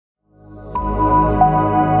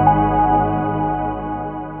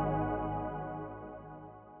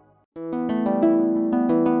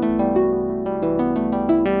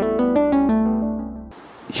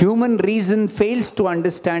human reason fails to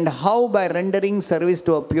understand how by rendering service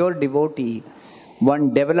to a pure devotee,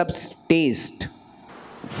 one develops taste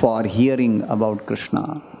for hearing about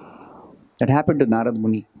Krishna. That happened to Narad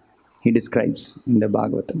Muni. He describes in the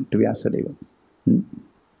Bhagavatam to Vyasadeva.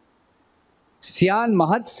 Syan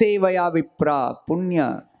mahatsevaya vipra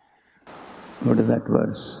punya. What is that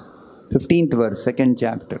verse? 15th verse, 2nd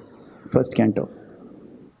chapter, 1st canto.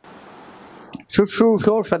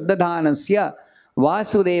 Shushrusho shraddha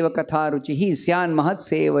Vasudeva katharuchihi syan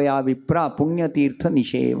mahatsevaya vipra punya tirtha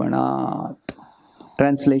nishevanat.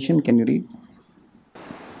 Translation, can you read?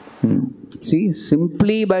 See,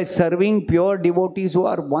 simply by serving pure devotees who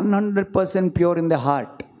are 100% pure in the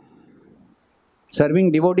heart.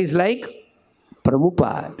 Serving devotees like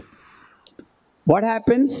Prabhupada. What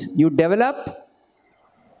happens? You develop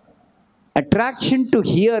attraction to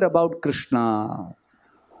hear about Krishna.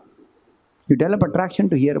 You develop attraction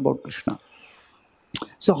to hear about Krishna.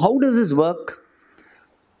 So how does this work?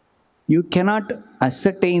 You cannot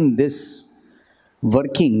ascertain this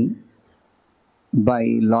working by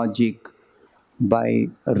logic, by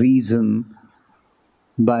reason,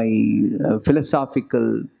 by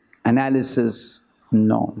philosophical analysis.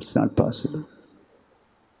 No, it's not possible.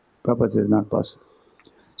 Prabhupada says it's not possible.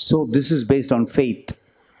 So this is based on faith.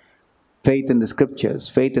 Faith in the scriptures,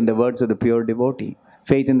 faith in the words of the pure devotee,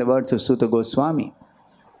 faith in the words of Sutta Goswami.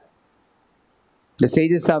 The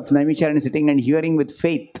sages of Naimisharanya sitting and hearing with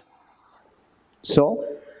faith. So,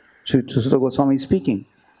 Sutta Goswami is speaking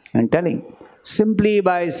and telling, simply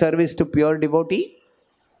by service to pure devotee,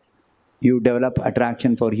 you develop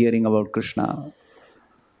attraction for hearing about Krishna.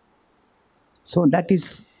 So that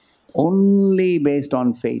is only based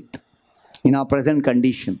on faith in our present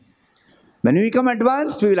condition. When we become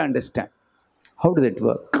advanced, we will understand. How does it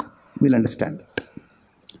work? We will understand that.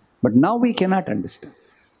 But now we cannot understand.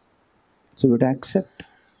 So we have to accept.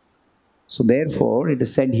 So therefore, it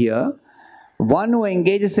is said here, one who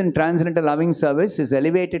engages in transcendental loving service is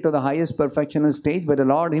elevated to the highest perfectional stage by the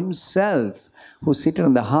Lord Himself, who is seated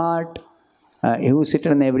in the heart, who is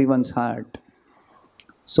seated in everyone's heart.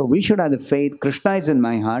 So we should have the faith, Krishna is in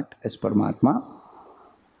my heart as Paramatma.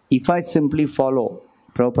 If I simply follow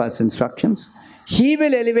Prabhupada's instructions, He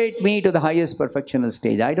will elevate me to the highest perfectional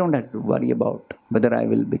stage. I don't have to worry about whether I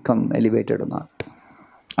will become elevated or not.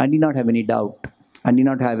 I did not have any doubt. I did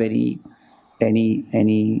not have any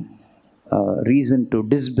reason to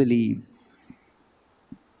disbelieve.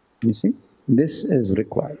 You see, this is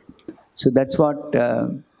required. So that's what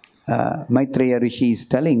Maitreya Rishi is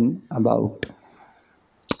telling about.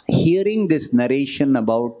 Hearing this narration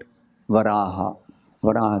about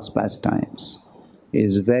Varaha's pastimes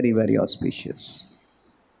is very, very auspicious.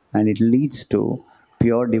 And it leads to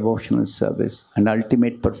pure devotional service and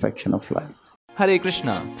ultimate perfection of life. Hare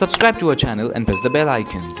Krishna. Subscribe to our channel and press the bell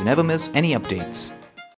icon to never miss any updates.